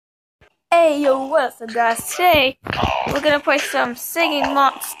Hey yo, what's up guys? Today we're gonna play some singing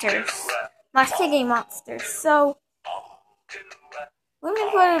monsters. My singing monsters. So let me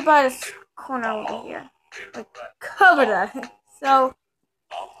put it by this corner over here. Like cover that. So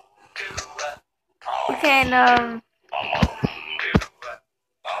we can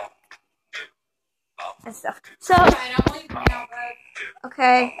and stuff. So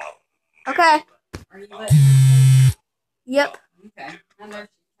okay. Okay. Are you letting her? Yep. Okay. I know she's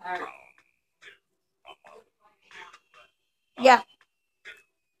tired. Yeah.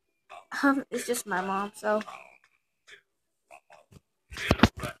 It's just my mom, so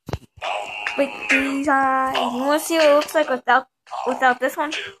wait, these eyes. You wanna see what it looks like without this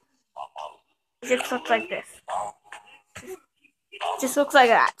one? It just looks like this. Just looks like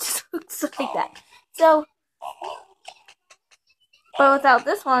that. Just looks like that. So, but without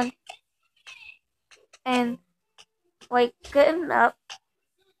this one, and like getting up.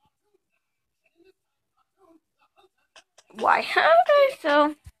 Why? Okay,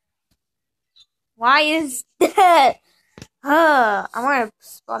 so why is that? I'm wearing a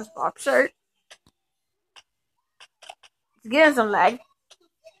SpongeBob shirt. It's getting some lag.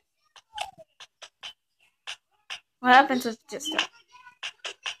 What happens with just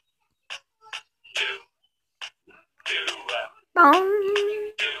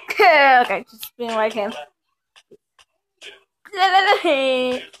okay, just being like him.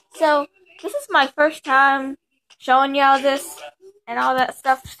 So this is my first time showing y'all this and all that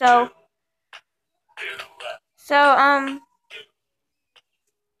stuff. So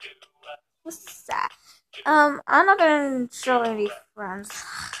what's that? I'm not gonna show any friends.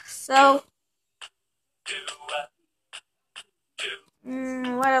 So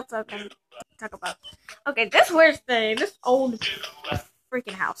what else I can talk about? Okay, this old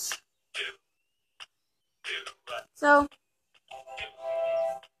freaking house. So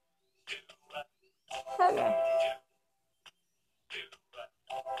okay.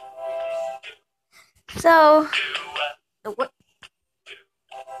 So what?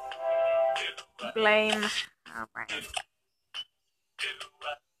 Blame our brain.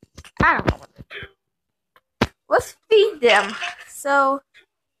 I don't know what to do. Let's feed them. So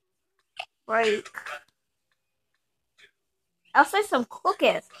break. I'll say some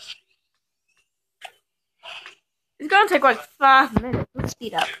cookies. It's gonna take like 5 minutes. Let's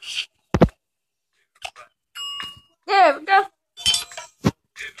speed up. There we go.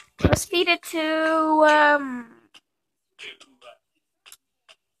 Let's feed it to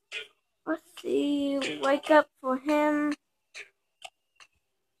let's see. Wake up for him.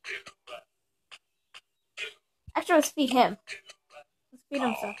 Actually, let's feed him. Let's feed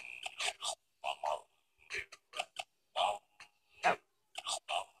him stuff. Oh.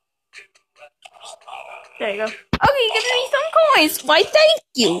 There you go. Okay, you give me some coins. Why, thank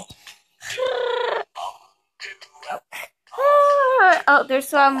you. Oh, there's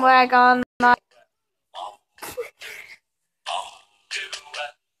some lag on my.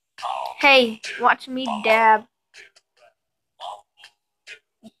 Hey, watch me dab.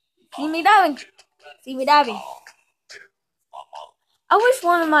 See me dabbing. See me dabbing. I wish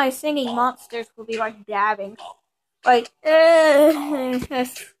one of my singing monsters would be like dabbing. Like, my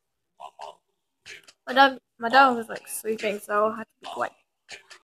dog was like sleeping, so I had to be quiet.